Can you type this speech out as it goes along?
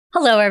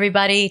Hello,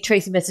 everybody.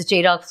 Tracy, Mrs.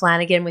 J-Dog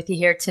Flanagan with you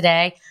here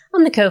today.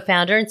 I'm the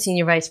co-founder and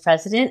senior vice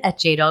president at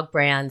J-Dog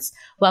Brands.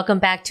 Welcome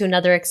back to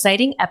another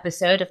exciting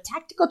episode of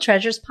Tactical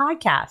Treasures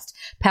podcast,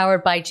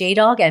 powered by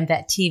J-Dog and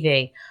Vet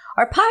TV.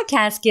 Our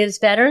podcast gives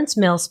veterans,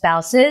 male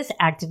spouses,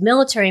 active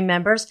military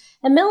members,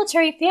 and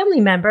military family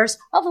members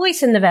a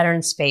voice in the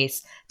veteran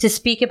space to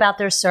speak about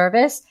their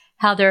service,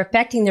 how they're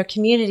affecting their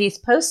communities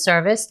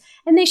post-service,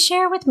 and they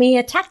share with me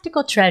a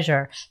tactical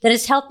treasure that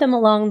has helped them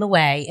along the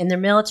way in their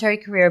military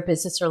career,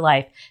 business, or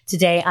life.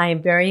 Today, I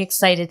am very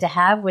excited to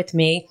have with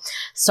me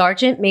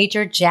Sergeant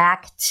Major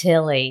Jack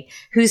Tilley,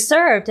 who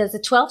served as the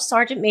 12th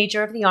Sergeant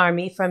Major of the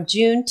Army from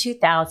June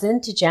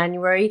 2000 to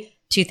January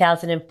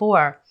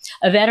 2004.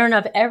 A veteran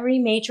of every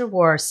major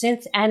war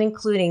since and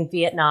including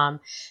Vietnam,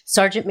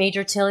 Sergeant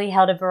Major Tilley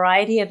held a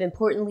variety of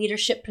important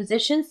leadership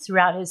positions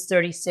throughout his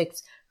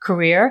 36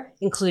 career,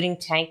 including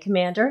tank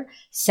commander,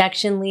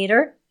 section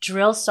leader,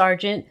 drill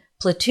sergeant,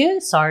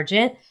 platoon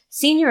sergeant,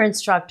 senior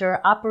instructor,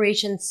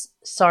 operations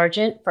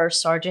sergeant,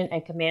 first sergeant,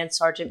 and command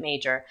sergeant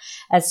major.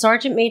 As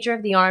Sergeant Major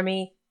of the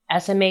Army,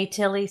 SMA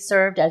Tilley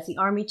served as the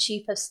Army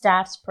Chief of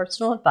Staff's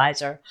personal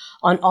advisor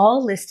on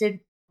all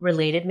listed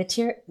related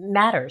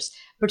matters,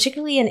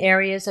 particularly in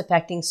areas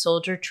affecting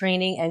soldier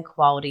training and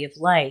quality of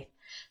life.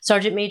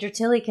 Sergeant Major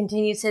Tilley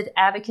continues his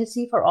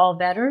advocacy for all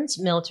veterans,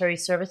 military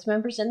service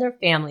members, and their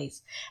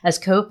families as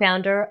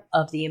co-founder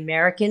of the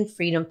American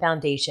Freedom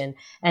Foundation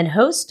and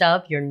host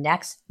of Your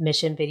Next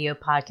Mission Video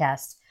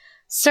podcast.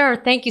 Sir,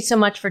 thank you so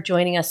much for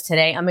joining us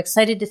today. I'm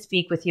excited to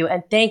speak with you,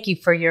 and thank you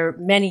for your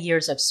many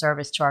years of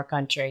service to our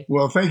country.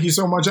 Well, thank you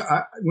so much.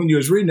 When you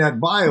was reading that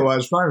bio, I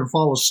was trying to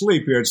fall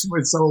asleep here. It's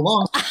so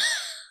long.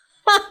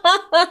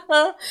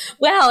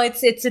 Wow,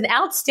 it's an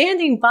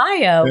outstanding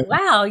bio.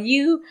 Wow,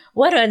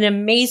 what an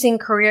amazing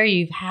career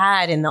you've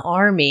had in the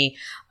Army.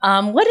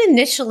 What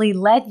initially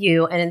led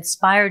you and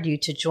inspired you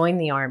to join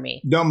the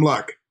Army? Dumb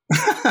luck.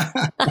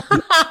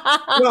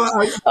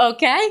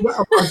 Okay.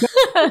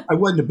 I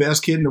wasn't the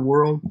best kid in the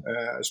world.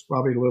 I was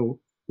probably a little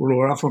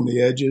rough on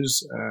the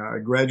edges. I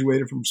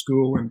graduated from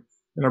school, and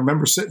I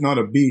remember sitting on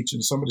a beach,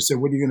 and somebody said,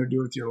 "What are you going to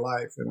do with your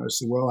life?" And I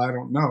said, "Well, I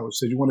don't know." He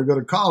said, "You want to go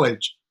to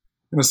college?"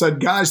 And I said,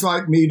 "Guys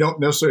like me don't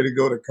necessarily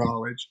go to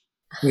college."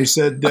 And he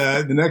said,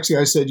 the next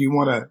guy said, "You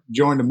want to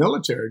join the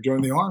military,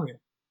 join the Army?"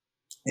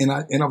 And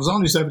I was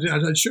only 17.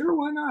 I said, "Sure,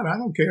 why not? I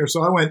don't care."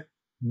 So I went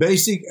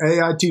basic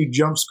AIT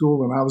jump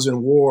school, and I was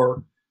in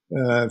war,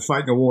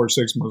 fighting a war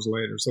 6 months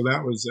later. So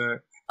that was.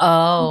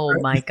 Oh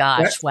my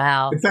gosh!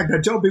 Wow. In fact, I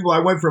tell people I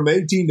went from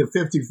 18 to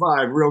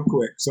 55 real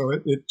quick. So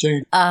it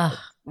changed.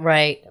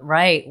 Right.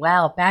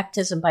 Wow.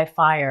 Baptism by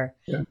fire.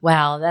 Yeah.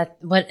 Wow.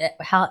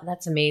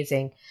 That's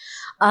amazing.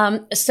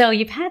 So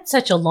you've had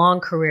such a long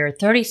career,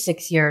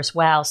 36 years.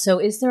 Wow. So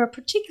is there a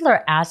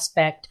particular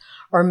aspect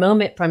or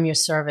moment from your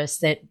service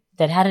that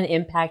had an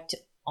impact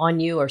on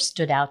you or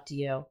stood out to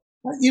you?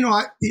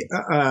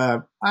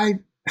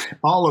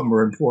 All of them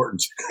are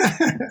important.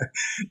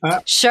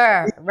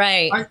 Sure.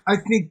 Right. I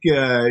think,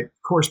 of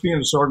course, being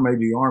a Sergeant Major of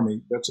the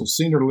Army, that's a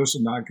senior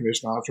enlisted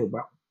non-commissioned officer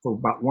for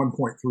about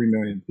 1.3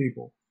 million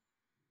people.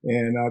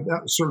 And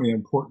that was certainly an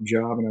important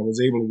job. And I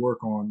was able to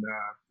work on,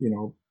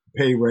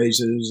 pay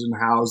raises and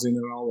housing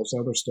and all this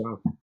other stuff.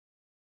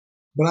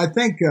 But I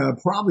think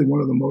probably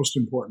one of the most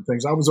important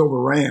things, I was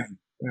overran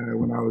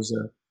when I was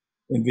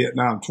in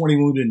Vietnam, 20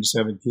 wounded and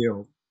 7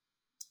 killed.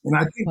 And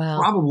I think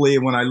probably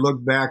when I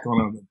look back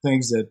on the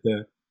things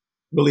that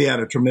really had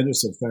a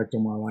tremendous effect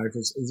on my life,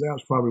 is that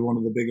was probably one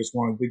of the biggest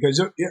ones. Because,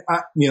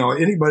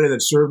 anybody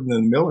that served in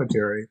the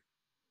military,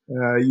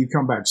 you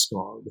come back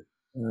scarred.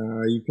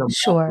 You come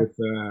back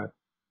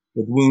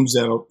with wounds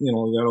that'll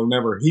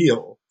never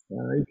heal.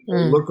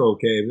 Look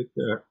okay,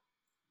 but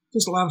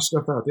just a lot of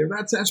stuff out there.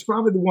 That's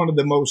probably one of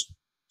the most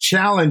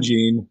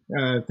challenging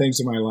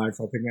things in my life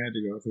I think I had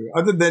to go through.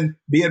 Other than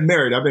being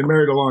married, I've been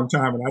married a long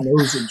time, and I know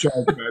who's in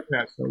charge about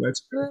that. So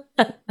that's good.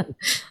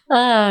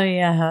 Oh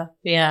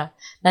yeah.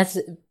 That's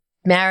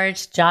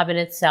marriage, job in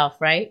itself,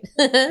 right?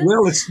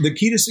 Well, it's the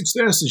key to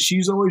success. Is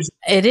she's always.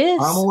 It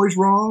is. I'm always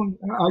wrong.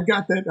 I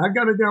got that. I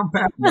got it down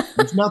pat.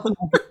 There's nothing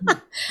I can do.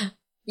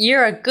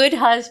 You're a good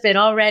husband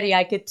already,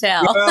 I could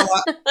tell. Well,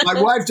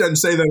 my wife doesn't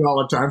say that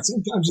all the time.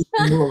 Sometimes it's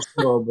a little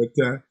slow. But,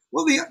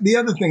 the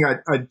other thing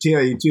I'd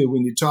tell you, too,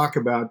 when you talk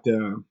about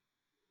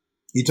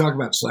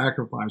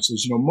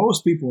sacrifices,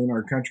 most people in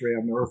our country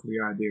have no earthly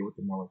idea what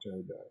the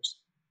military does.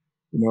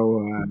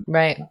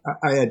 Right.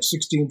 I had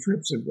 16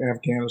 trips in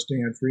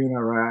Afghanistan, 3 in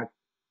Iraq.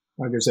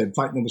 Like I said,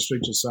 fighting in the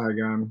streets of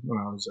Saigon when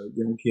I was a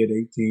young kid,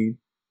 18,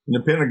 in the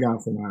Pentagon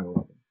for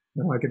 9/11.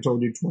 Like I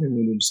told you, 20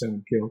 wounded and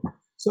 7 killed.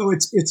 So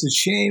it's a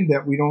shame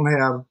that we don't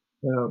have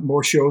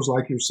more shows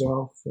like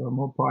yourself,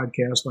 more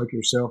podcasts like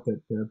yourself that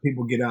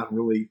people get out and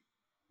really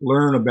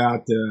learn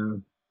about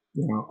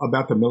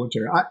about the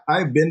military.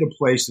 I've been to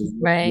places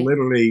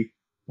literally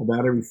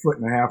about every foot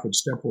and a half would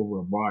step over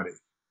a body.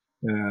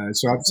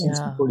 So I've seen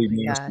some pretty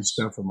nasty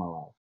stuff in my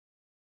life.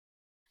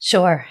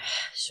 Sure.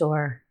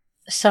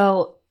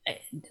 So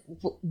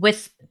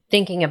with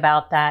thinking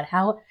about that,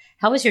 how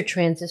was your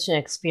transition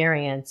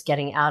experience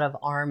getting out of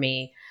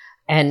Army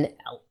And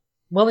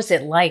what was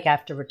it like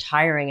after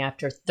retiring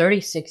after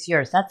 36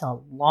 years? That's a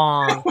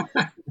long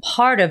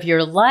part of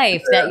your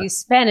life that you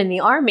spent in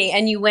the Army,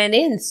 and you went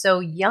in so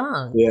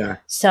young. Yeah.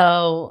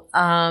 So,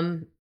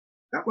 I,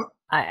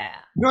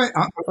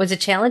 was it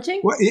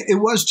challenging? Well, it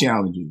was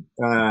challenging.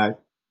 But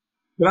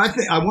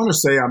I want to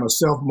say I'm a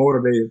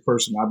self-motivated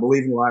person. I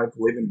believe in life,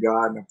 believe in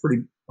God, and I'm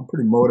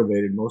pretty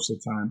motivated most of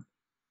the time.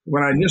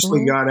 When I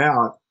initially got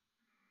out,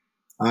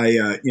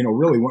 I,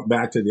 really went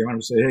back to the Army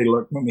and said, hey,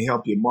 look, let me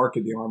help you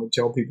market the Army,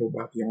 tell people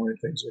about the Army and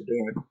things they're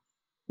doing.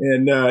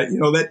 And,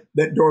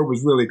 that door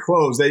was really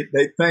closed. They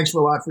thanks a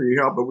lot for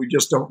your help, but we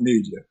just don't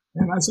need you.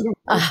 And I said,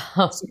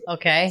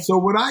 okay. So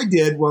what I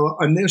did, well,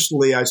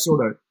 initially I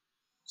sort of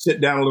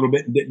sit down a little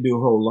bit and didn't do a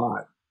whole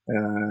lot.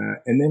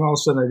 And then all of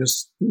a sudden I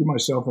just threw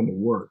myself into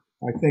work.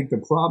 I think the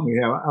problem we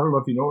have, I don't know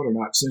if you know it or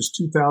not, since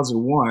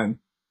 2001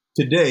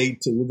 to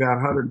date, we've had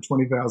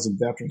 120,000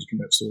 veterans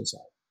commit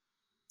suicide.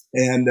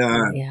 And,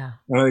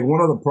 and I think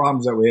one of the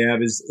problems that we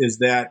have is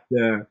that,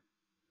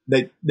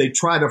 they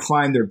try to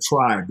find their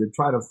tribe. They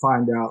try to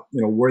find out,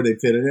 where they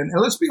fit in. And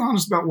let's be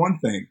honest about one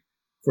thing.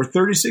 For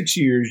 36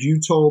 years, you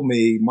told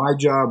me my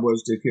job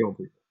was to kill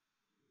people.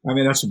 I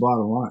mean, that's the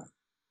bottom line.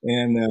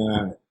 And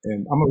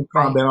I'm a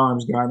combat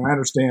arms guy, and I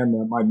understand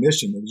my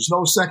mission. There's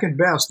no second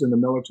best in the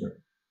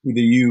military. Either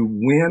you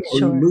win or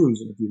you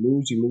lose. And if you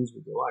lose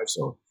with your life.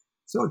 So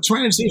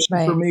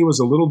transition for me was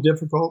a little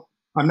difficult.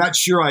 I'm not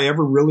sure I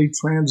ever really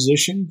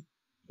transitioned.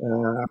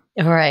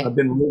 I've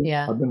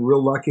been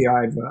real lucky.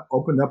 I've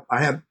opened up.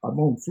 I've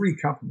owned 3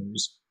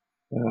 companies.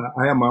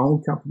 I have my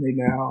own company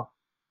now.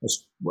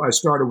 I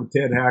started with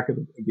Ted Hackett,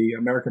 the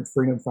American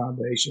Freedom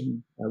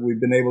Foundation. We've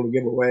been able to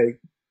give away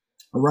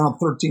around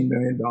 $13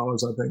 million,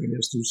 I think it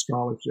is, through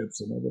scholarships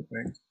and other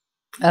things.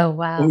 Oh,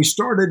 wow. And we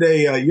started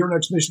a Your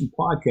Next Mission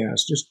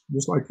podcast, just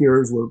like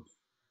yours, where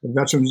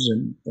veterans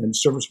and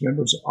service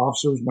members,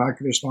 officers,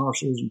 non-commissioned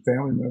officers, and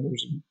family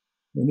members,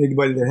 and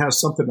anybody that has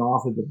something to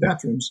offer the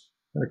veterans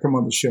come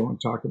on the show and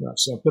talk about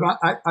stuff. But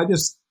I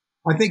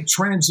think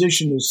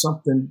transition is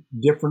something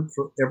different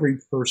for every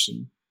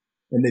person.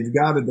 And they've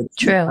got to,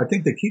 I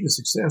think the key to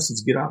success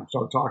is get out and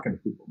start talking to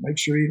people. Make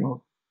sure you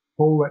don't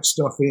hold that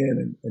stuff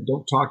in and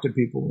don't talk to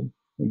people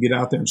and get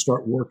out there and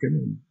start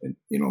working and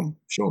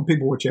showing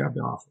people what you have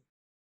to offer.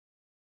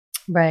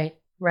 Right.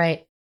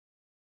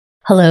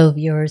 Hello,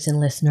 viewers and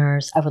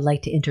listeners. I would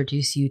like to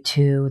introduce you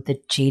to the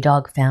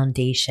J-Dog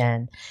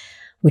Foundation,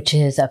 which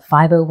is a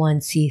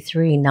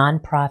 501c3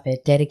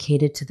 nonprofit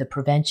dedicated to the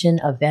prevention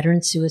of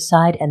veteran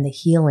suicide and the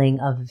healing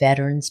of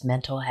veterans'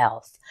 mental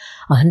health.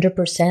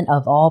 100%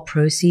 of all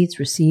proceeds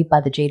received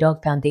by the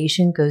J-Dog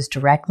Foundation goes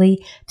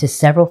directly to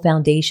several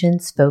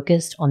foundations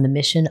focused on the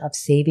mission of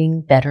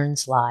saving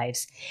veterans'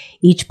 lives.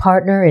 Each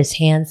partner is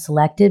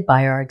hand-selected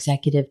by our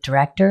executive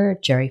director,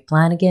 Jerry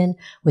Flanagan,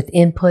 with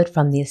input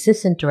from the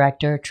assistant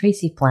director,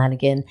 Tracy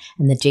Flanagan,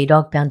 and the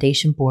J-Dog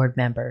Foundation board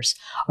members.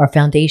 Our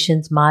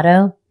foundation's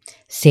motto: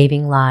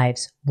 saving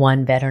lives,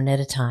 one veteran at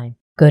a time.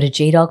 Go to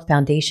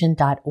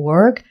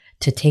jdogfoundation.org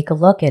to take a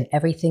look at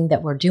everything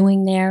that we're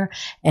doing there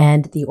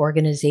and the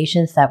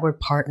organizations that we're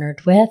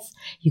partnered with.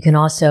 You can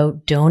also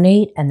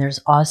donate, and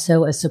there's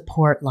also a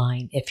support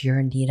line if you're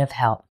in need of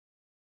help.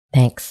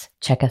 Thanks.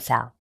 Check us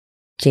out.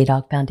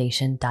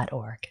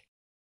 jdogfoundation.org.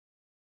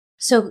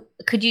 So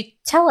could you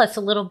tell us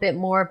a little bit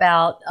more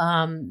about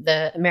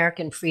the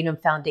American Freedom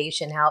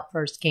Foundation, how it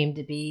first came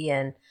to be,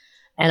 and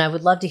I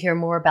would love to hear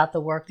more about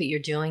the work that you're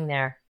doing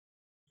there.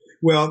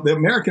 Well, the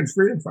American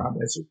Freedom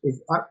Foundation,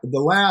 the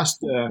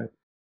last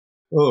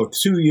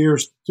 3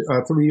 years I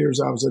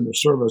was in the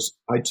service,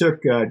 I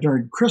took,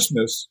 during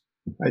Christmas,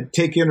 I'd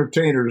take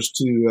entertainers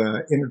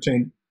to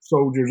entertain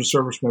soldiers and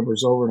service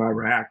members over in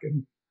Iraq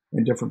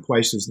and different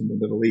places in the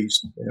Middle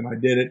East. And I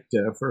did it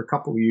for a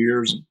couple of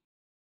years.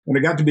 And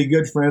I got to be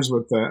good friends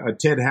with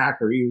Ted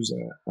Hacker. He was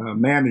a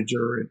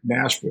manager at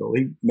Nashville.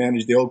 He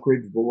managed the Oak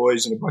Ridge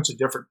Boys and a bunch of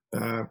different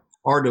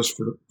artists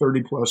for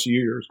 30 plus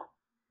years.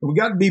 And we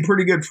got to be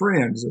pretty good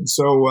friends. And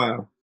so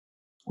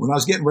when I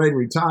was getting ready to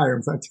retire,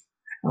 in fact,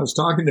 I was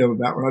talking to him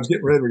about when I was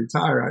getting ready to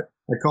retire,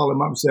 I called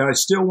him up and said, I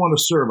still want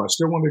to serve. I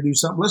still want to do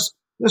something.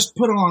 Let's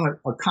put on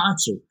a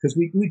concert, because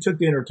we took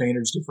the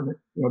entertainers, different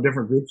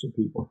groups of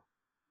people.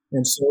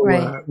 And so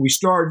we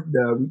started,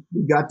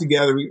 we got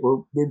together.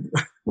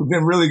 We've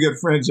been really good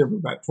friends here for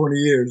about 20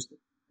 years.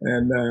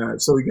 And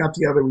so we got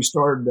together. We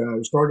started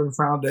a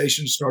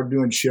foundation, started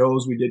doing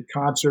shows. We did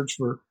concerts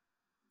for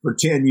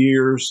 10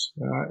 years.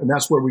 And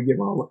that's where we gave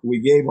all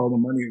the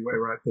money away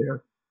right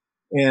there.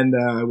 And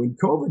when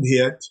COVID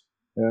hit,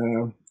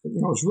 it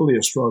was really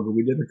a struggle.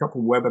 We did a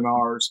couple of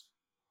webinars.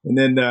 And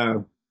then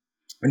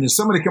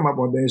somebody came up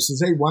one day and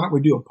says, hey, why don't we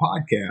do a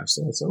podcast?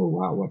 And I said, oh,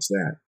 wow, what's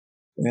that?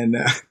 And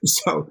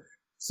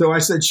so I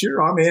said,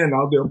 sure, I'm in.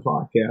 I'll do a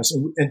podcast.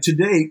 And to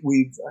date,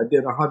 I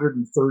did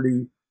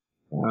 130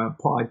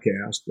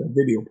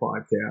 video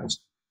podcasts.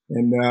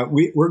 And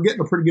we're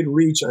getting a pretty good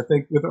reach, I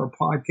think, with our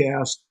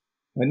podcast.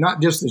 And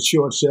not just the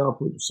show itself,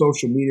 with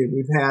social media.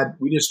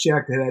 We just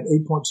checked, it had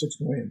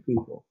 8.6 million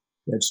people.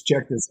 that's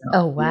checked us out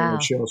Oh, on the wow.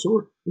 show. So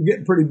we're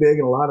getting pretty big,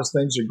 and a lot of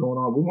things are going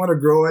on. We want to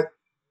grow it.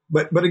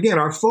 But again,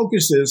 our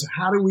focus is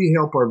how do we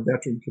help our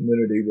veteran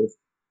community with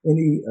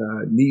any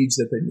needs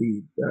that they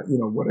need,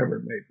 whatever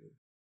it may be.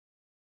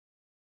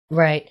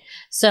 Right.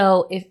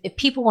 So if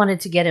people wanted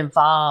to get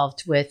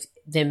involved with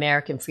the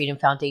American Freedom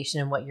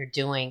Foundation and what you're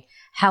doing,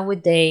 how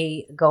would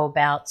they go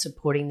about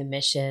supporting the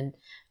mission?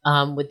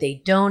 Would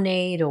they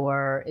donate,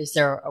 or is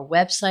there a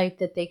website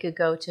that they could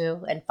go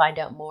to and find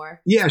out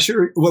more? Yeah,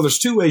 sure. Well, there's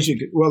two ways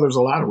there's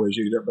a lot of ways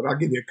you can do it, but I'll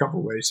give you a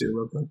couple ways here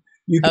real quick.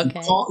 You can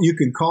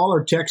call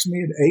or text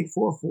me at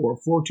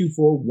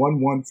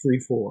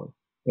 844-424-1134.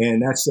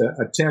 And that's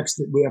a text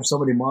that we have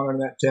somebody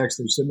monitoring that text.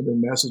 They send me the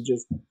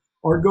messages.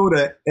 Or go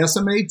to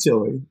SMA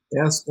Tilley,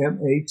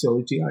 SMA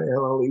Tilley,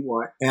 Tilley,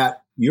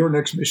 at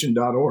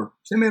yournextmission.org.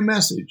 Send me a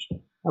message.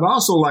 I'd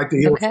also like to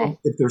hear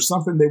if there's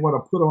something they want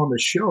to put on the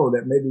show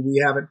that maybe we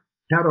haven't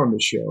had on the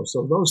show.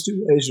 So those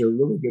two ways are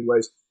really good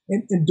ways.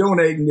 And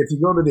donating, if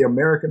you go to the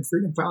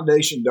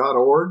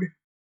AmericanFreedomFoundation.org,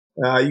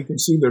 you can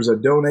see there's a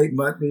donate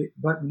button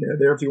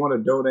there if you want to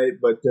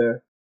donate. But,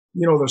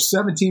 there's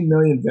 17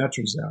 million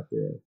veterans out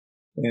there.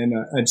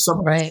 And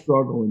some are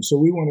struggling. So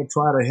we want to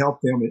try to help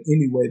them in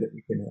any way that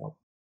we can help.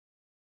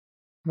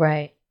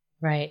 Right.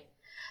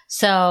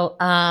 So,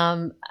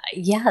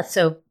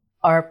 so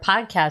our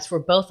podcast, we're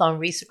both on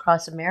Reese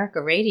Across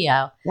America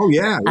Radio. Oh,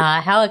 yeah.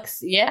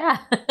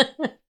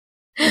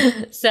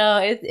 So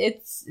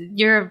it's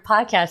your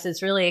podcast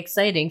is really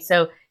exciting.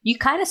 So you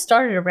kind of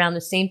started around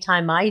the same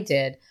time I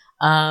did.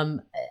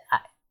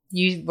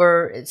 You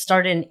were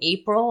started in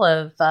April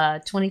of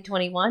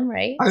 2021,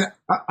 right?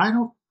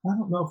 I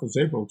don't know if it's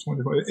April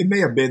 2020. It may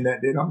have been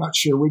that date. I'm not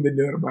sure. We've been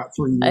doing it about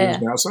 3 years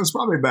now. So it's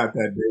probably about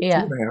that date,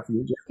 2.5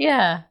 years.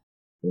 Yeah.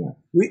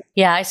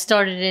 I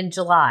started in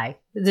July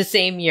the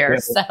same year. Yeah.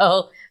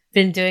 So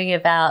been doing it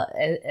about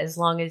as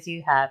long as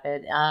you have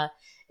it.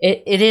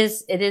 It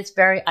is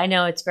very, I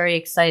know it's very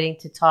exciting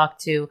to talk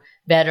to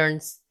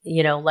veterans,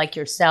 like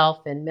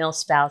yourself and mil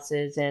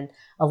spouses, and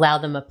allow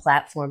them a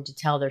platform to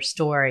tell their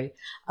story.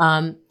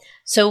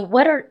 So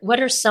what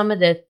are some of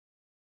the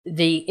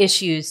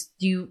issues?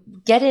 Do you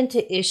get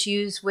into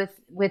issues with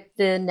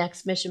the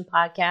Next Mission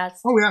podcast?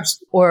 Oh,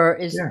 absolutely. Or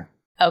is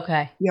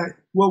okay? Yeah.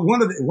 Well,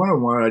 one of the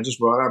I just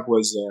brought up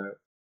was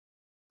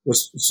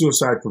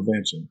suicide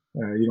prevention.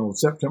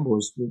 September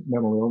was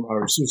mental illness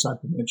or suicide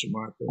prevention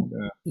month, and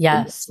we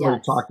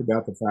talked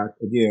about the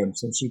fact again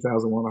since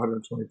 2001,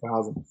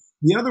 120,000.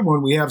 The other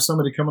one, we have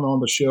somebody coming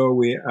on the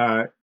show.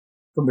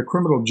 From the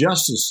criminal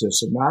justice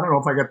system. Now, I don't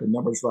know if I got the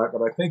numbers right,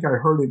 but I think I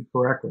heard him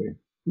correctly.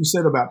 He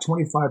said about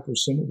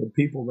 25% of the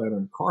people that are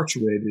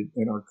incarcerated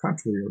in our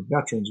country are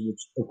veterans,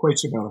 which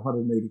equates to about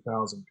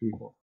 180,000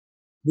 people.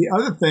 The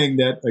other thing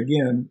that,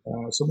 again,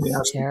 somebody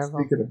asked me to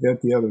speak at an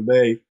event the other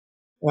day,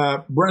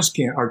 breast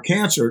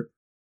cancer,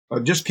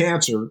 just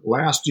cancer,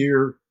 last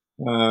year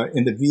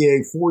in the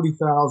VA,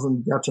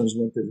 40,000 veterans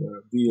went to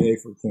the VA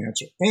for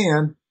cancer.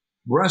 And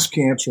breast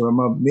cancer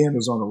among men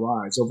is on the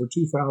rise. Over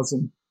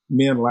 2,000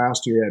 men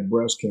last year had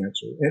breast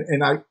cancer.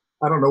 And I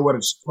don't know what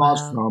it's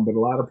caused from, but a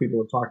lot of people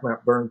are talking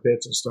about burn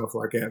pits and stuff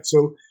like that.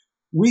 So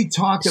we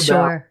talk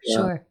about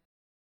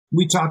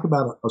we talk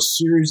about a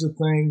series of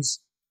things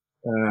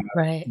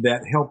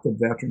that help the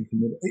veteran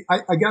community.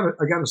 I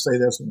gotta say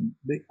this one.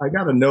 I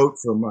got a note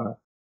from a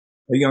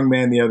young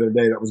man the other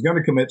day that was going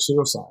to commit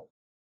suicide,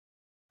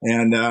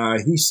 and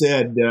he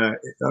said, I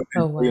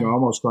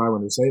almost cry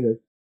when I say this.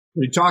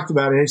 But he talked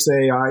about it. He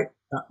say,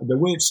 the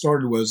way it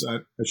started was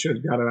I should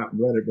have got it out and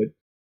read it, but.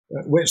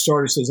 The way it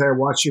started, says, I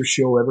watch your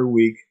show every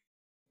week,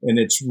 and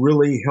it's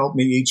really helped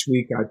me each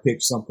week. I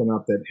pick something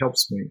up that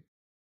helps me.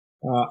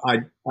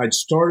 I'd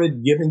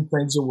started giving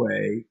things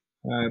away,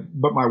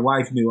 but my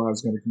wife knew I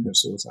was going to commit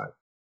suicide.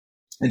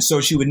 And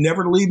so she would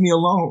never leave me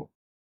alone.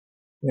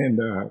 And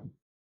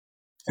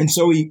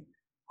so he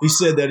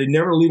said that he'd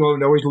never leave alone.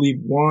 He'd always leave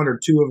one or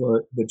two of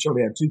the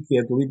children. He had two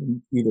kids, leave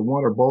them, either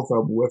one or both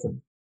of them with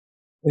him.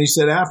 And he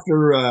said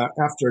after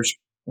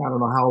I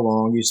don't know how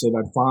long, he said,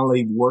 I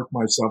finally worked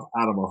myself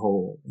out of a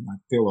hole and I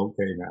feel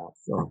okay now.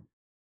 So.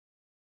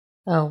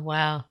 Oh,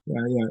 wow.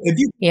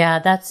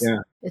 Yeah.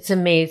 It's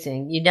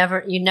amazing. You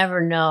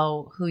never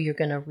know who you're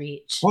going to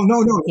reach. Oh,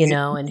 no.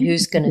 And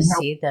who's going to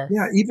see this.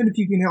 Yeah. Even if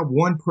you can help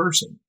one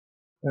person.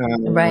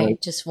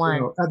 Just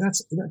one.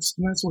 That's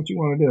what you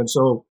want to do. And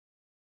so,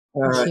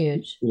 it's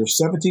huge. There's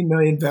 17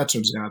 million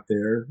veterans out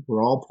there.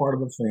 We're all part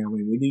of a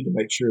family. We need to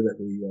make sure that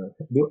we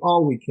do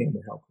all we can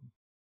to help them.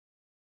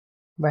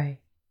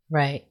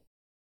 Right.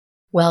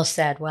 Well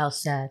said.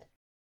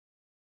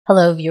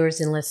 Hello, viewers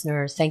and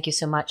listeners. Thank you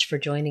so much for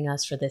joining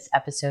us for this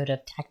episode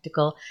of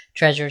Tactical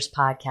Treasures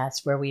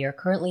Podcast, where we are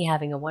currently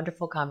having a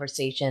wonderful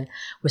conversation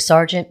with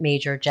Sergeant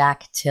Major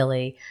Jack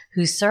Tilley,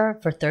 who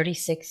served for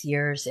 36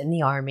 years in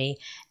the Army,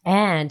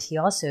 and he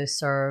also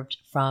served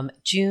from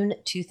June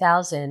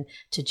 2000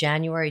 to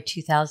January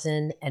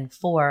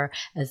 2004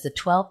 as the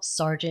 12th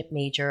Sergeant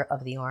Major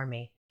of the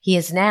Army. He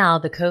is now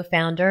the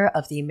co-founder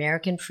of the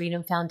American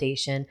Freedom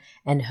Foundation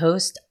and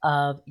host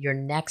of Your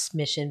Next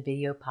Mission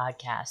video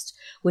podcast,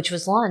 which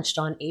was launched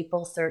on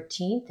April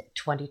 13th,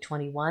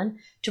 2021,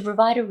 to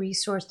provide a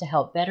resource to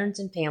help veterans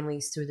and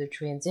families through their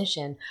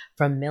transition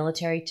from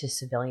military to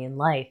civilian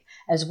life,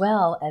 as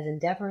well as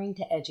endeavoring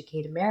to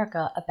educate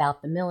America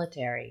about the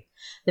military.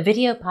 The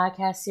video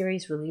podcast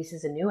series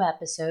releases a new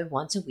episode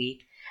once a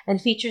week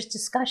and features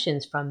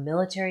discussions from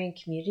military and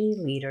community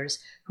leaders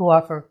who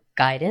offer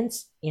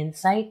guidance,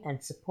 insight,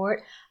 and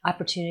support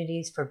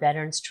opportunities for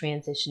veterans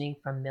transitioning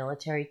from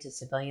military to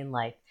civilian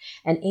life,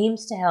 and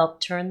aims to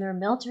help turn their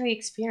military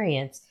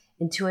experience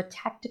into a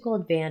tactical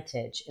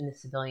advantage in the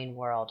civilian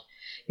world.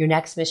 Your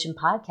Next Mission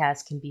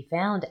podcast can be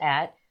found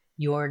at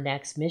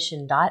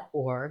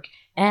yournextmission.org,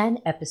 and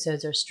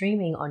episodes are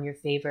streaming on your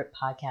favorite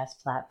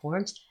podcast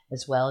platforms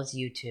as well as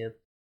YouTube.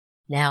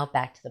 Now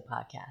back to the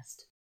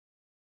podcast.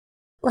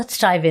 Let's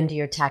dive into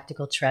your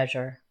tactical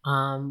treasure.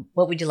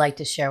 What would you like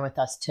to share with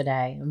us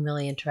today? I'm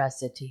really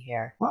interested to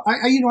hear. Well,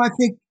 I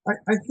think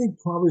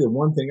probably the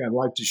one thing I'd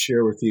like to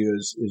share with you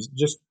is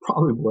just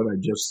probably what I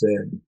just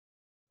said.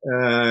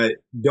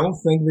 Don't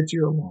think that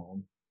you're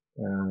alone.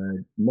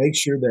 Make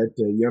sure that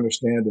you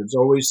understand there's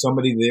always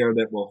somebody there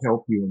that will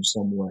help you in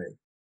some way.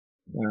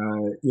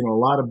 A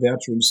lot of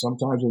veterans,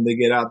 sometimes when they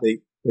get out, they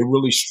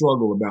really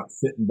struggle about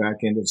fitting back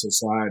into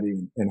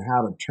society and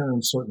how to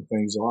turn certain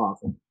things off.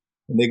 And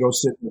they go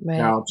sit on the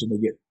couch and they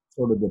get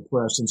sort of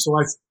depressed. And so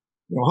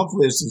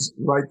hopefully this is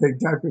the right thing,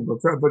 tactical,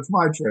 but it's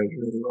my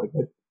treasure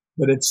anyway.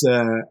 But it's,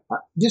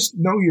 just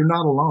know you're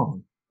not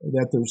alone,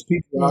 that there's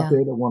people out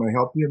there that want to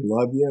help you and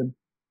love you.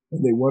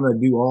 And they want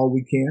to do all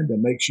we can to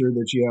make sure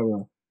that you have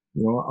a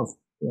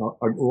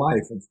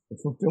life, a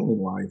fulfilling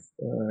life,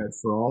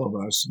 for all of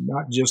us,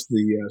 not just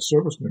the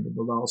servicemen,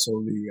 but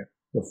also the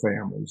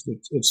families.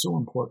 It's so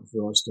important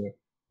for us to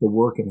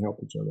work and help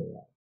each other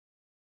out.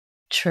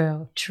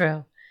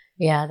 True.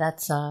 Yeah,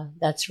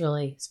 that's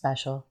really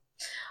special.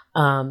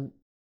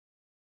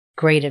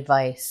 Great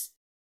advice.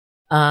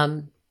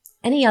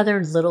 Any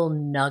other little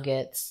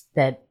nuggets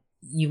that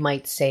you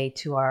might say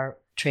to our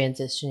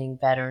transitioning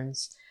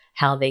veterans,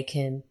 how they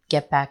can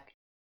get back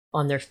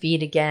on their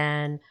feet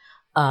again,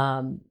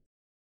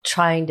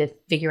 trying to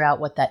figure out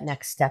what that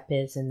next step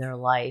is in their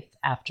life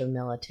after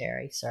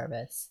military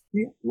service?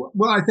 Yeah,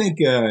 well, I think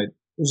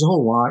there's a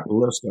whole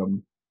list of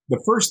them.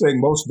 The first thing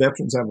most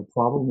veterans have a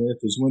problem with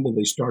is when do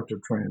they start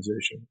their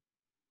transition.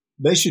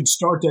 They should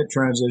start that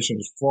transition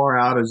as far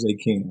out as they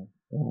can,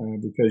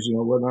 because,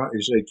 we're not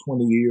usually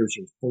 20 years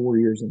or 4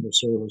 years in the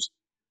service.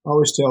 I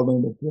always tell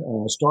them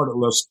to start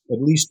at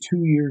least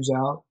 2 years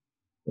out.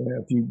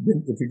 If you're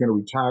going to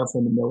retire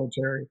from the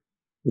military,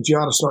 but you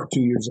ought to start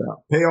 2 years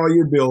out. Pay all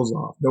your bills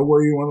off. Know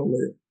where you want to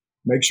live.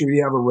 Make sure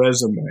you have a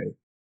resume.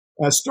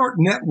 Start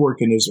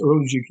networking as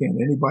early as you can.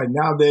 Anybody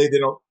nowadays,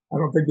 I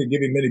don't think they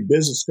give you many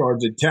business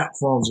cards and tap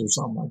phones or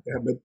something like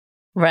that. But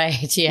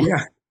right,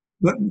 yeah.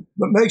 But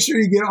make sure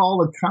you get all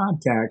the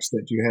contacts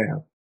that you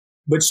have.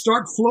 But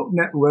start floating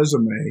that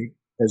resume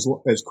as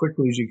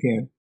quickly as you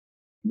can.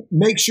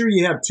 Make sure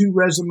you have 2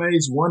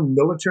 resumes, one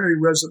military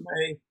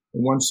resume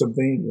and one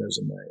civilian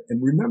resume.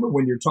 And remember,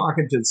 when you're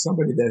talking to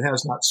somebody that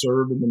has not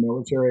served in the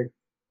military,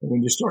 and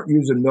when you start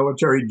using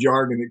military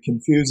jargon, it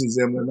confuses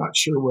them. They're not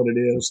sure what it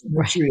is.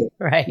 Make sure you,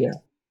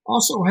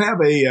 Also have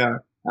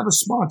a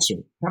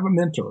sponsor, have a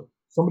mentor,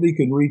 somebody you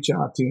can reach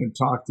out to and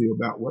talk to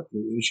about what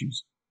your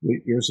issues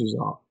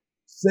are.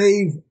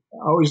 Save,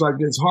 I always like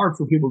it's hard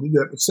for people to do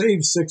that, but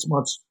save 6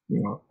 months,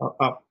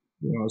 up,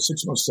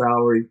 6 months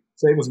salary,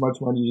 save as much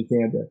money as you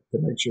can to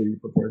make sure you're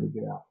prepared to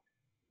get out.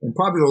 And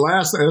probably the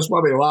last thing, that's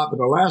probably a lot, but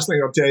the last thing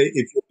I'll tell you,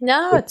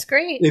 it's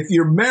great. If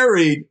you're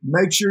married,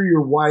 make sure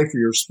your wife or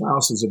your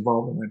spouse is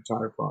involved in the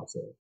entire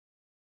process.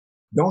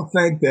 Don't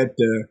think that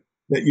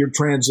you're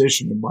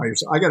transitioning by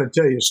yourself. I got to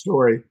tell you a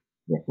story.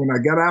 When I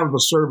got out of the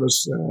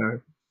service,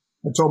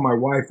 I told my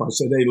wife, I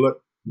said, "Hey,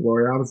 look,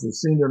 Gloria, I was the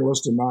senior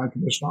enlisted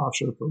non-commissioned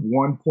officer for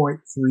 1.3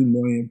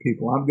 million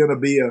people. I'm going to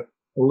be a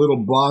little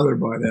bothered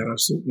by that." I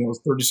said,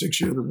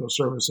 36 years of the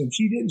service. And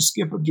she didn't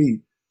skip a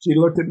beat. She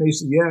looked at me and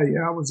said,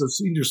 yeah, I was a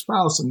senior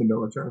spouse in the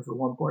military for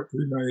 1.3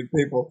 million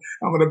people.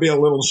 I'm going to be a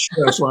little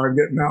stressed while I'm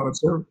getting out of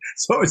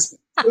service.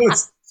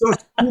 So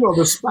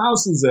the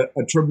spouse is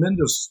a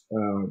tremendous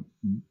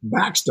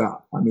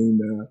backstop. I mean,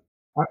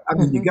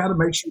 you got to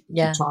make sure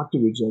you talk to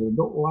each other.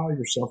 Don't allow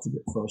yourself to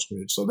get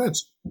frustrated. So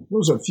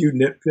those are a few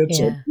nitpicks,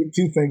 a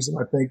few things that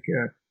I think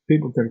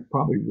people can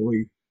probably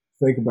really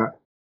think about.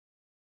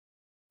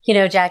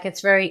 Jack, it's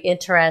very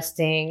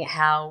interesting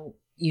how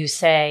you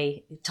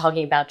say,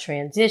 talking about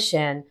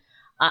transition,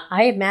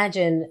 I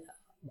imagine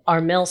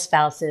our mil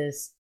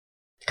spouses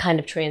kind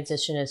of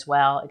transition as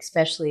well,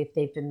 especially if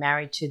they've been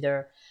married to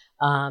their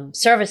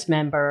service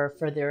member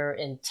for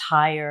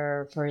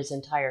his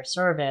entire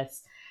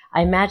service.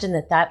 I imagine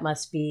that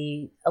must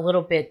be a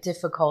little bit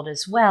difficult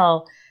as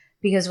well,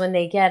 because when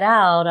they get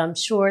out, I'm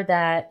sure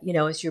that,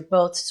 as you're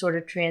both sort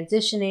of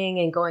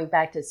transitioning and going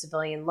back to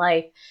civilian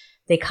life,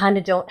 they kind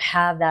of don't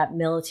have that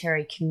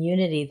military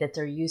community that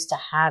they're used to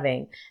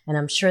having. And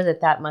I'm sure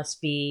that must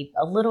be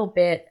a little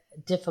bit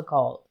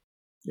difficult.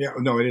 Yeah,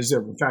 no, it is.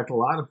 In fact, a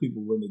lot of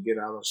people, when they get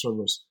out of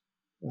service,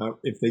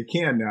 if they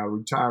can now,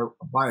 retire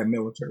by a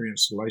military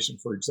installation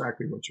for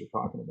exactly what you're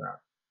talking about.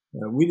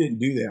 We didn't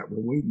do that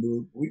when we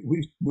moved.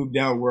 We moved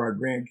down where our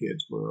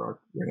grandkids were, our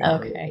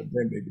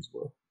grandbabies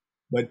were.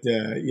 But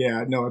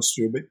yeah, no, it's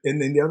true. But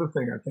and then the other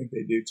thing I think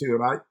they do too,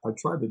 and I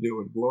tried to do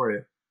it with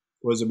Gloria,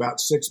 was about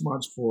 6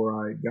 months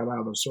before I got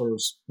out of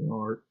service, 6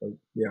 months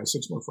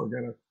before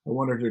I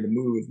wanted her to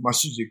move as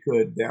much as you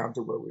could down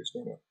to where we was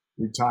going to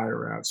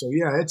retire at. So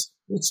yeah,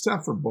 it's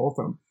tough for both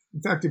of them.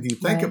 In fact, if you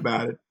think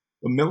about it,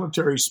 the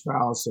military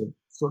spouse have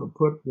sort of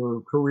put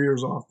their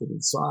careers off to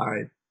the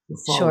side to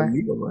follow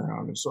me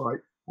around. And so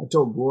I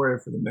told Gloria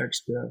for the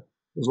next,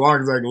 as long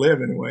as I can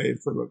live anyway,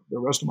 for the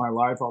rest of my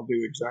life, I'll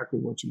do exactly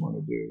what you want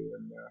to do.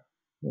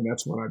 And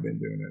that's what I've been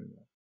doing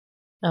anyway.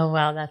 Oh,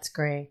 wow. That's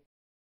great.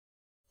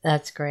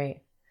 That's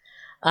great.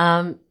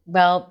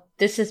 Well,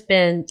 this has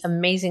been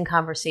amazing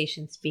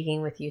conversation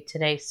speaking with you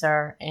today,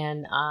 sir.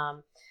 And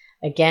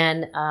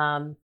again,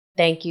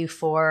 thank you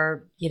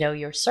for,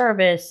 your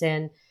service.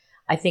 And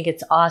I think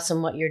it's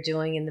awesome what you're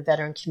doing in the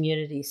veteran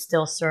community,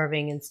 still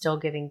serving and still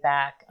giving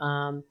back.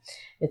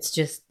 It's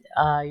just,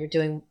 you're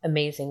doing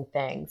amazing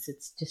things.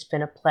 It's just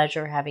been a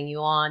pleasure having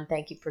you on.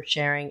 Thank you for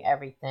sharing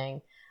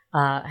everything.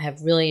 I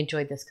have really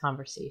enjoyed this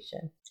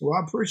conversation. Well,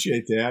 I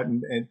appreciate that.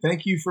 And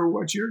thank you for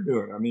what you're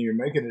doing. I mean, you're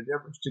making a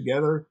difference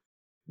together.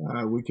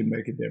 We can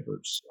make a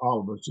difference.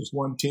 All of us, just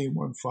one team,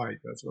 one fight.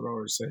 That's what I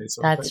always say.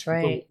 So that's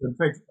right.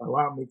 Thanks for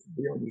allowing me to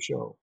be on your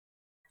show.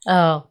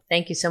 Oh,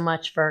 thank you so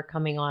much for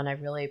coming on. I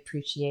really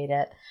appreciate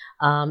it.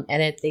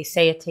 And they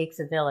say it takes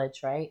a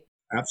village, right?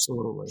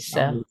 Absolutely.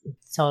 So,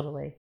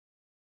 totally.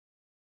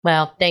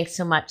 Well, thanks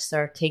so much,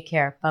 sir. Take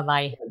care.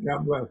 Bye-bye.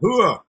 God bless.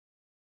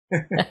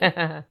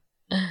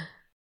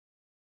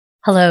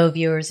 Hello,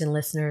 viewers and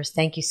listeners.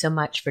 Thank you so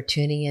much for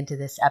tuning into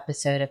this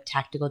episode of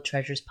Tactical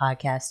Treasures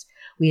Podcast.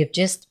 We have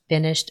just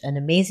finished an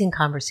amazing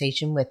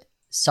conversation with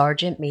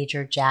Sergeant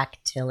Major Jack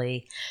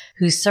Tilley,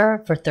 who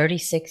served for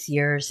 36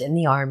 years in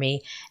the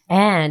Army,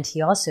 and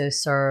he also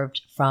served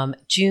from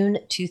June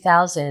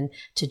 2000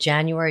 to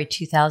January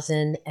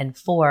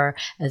 2004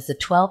 as the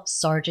 12th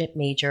Sergeant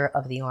Major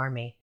of the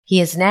Army. He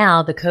is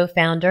now the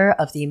co-founder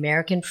of the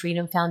American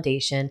Freedom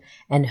Foundation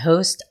and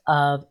host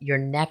of Your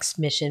Next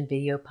Mission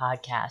video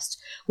podcast,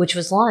 which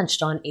was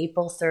launched on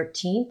April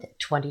 13th,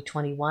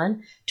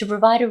 2021, to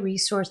provide a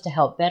resource to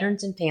help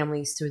veterans and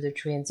families through their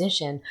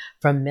transition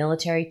from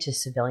military to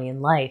civilian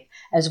life,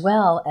 as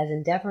well as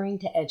endeavoring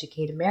to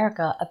educate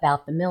America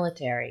about the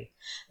military.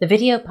 The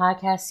video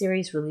podcast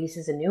series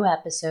releases a new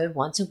episode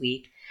once a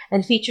week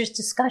and features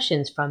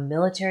discussions from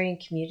military and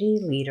community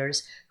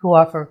leaders who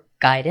offer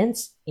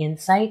guidance,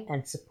 insight,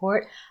 and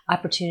support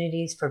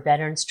opportunities for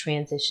veterans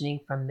transitioning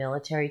from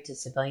military to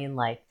civilian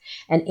life,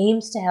 and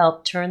aims to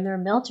help turn their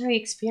military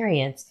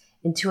experience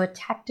into a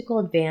tactical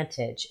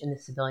advantage in the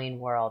civilian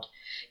world.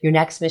 Your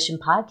Next Mission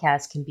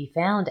podcast can be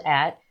found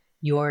at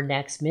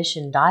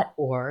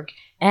yournextmission.org,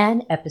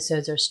 and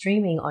episodes are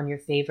streaming on your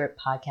favorite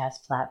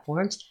podcast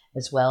platforms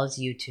as well as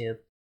YouTube.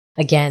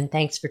 Again,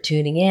 thanks for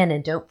tuning in,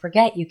 and don't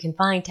forget you can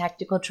find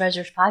Tactical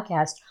Treasures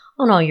Podcast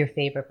on all your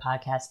favorite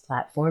podcast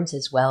platforms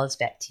as well as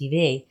VET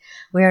TV.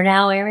 We are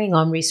now airing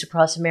on Reach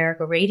Across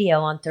America Radio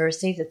on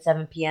Thursdays at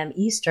 7 p.m.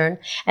 Eastern,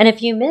 and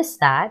if you missed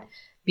that,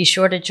 be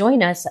sure to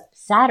join us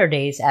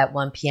Saturdays at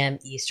 1 p.m.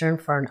 Eastern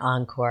for an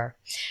encore.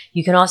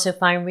 You can also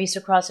find Reach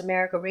Across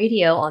America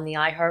Radio on the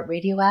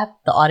iHeartRadio app,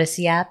 the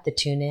Odyssey app, the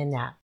TuneIn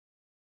app.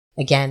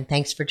 Again,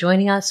 thanks for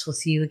joining us. We'll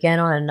see you again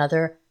on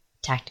another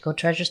Tactical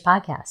Treasures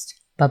Podcast.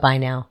 Bye-bye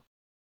now.